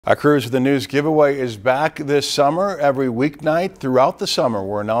Our Cruise with the News giveaway is back this summer. Every weeknight throughout the summer,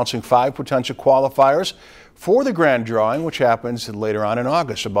 we're announcing 5 potential qualifiers for the grand drawing, which happens later on in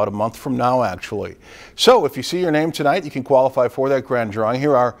August, about a month from now, actually. So if you see your name tonight, you can qualify for that grand drawing.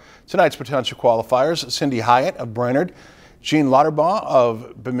 Here are tonight's potential qualifiers: Cindy Hyatt of Brainerd, Jean Lauterbaugh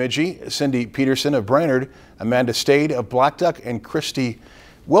of Bemidji, Cindy Peterson of Brainerd, Amanda Stade of Blackduck, and Christy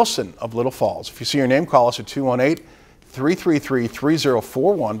Wilson of Little Falls. If you see your name, call us at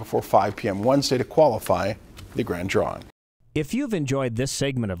 218-333-3041 before 5 p.m. Wednesday to qualify the grand drawing. If you've enjoyed this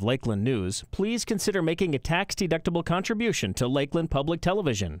segment of Lakeland News, please consider making a tax-deductible contribution to Lakeland Public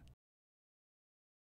Television.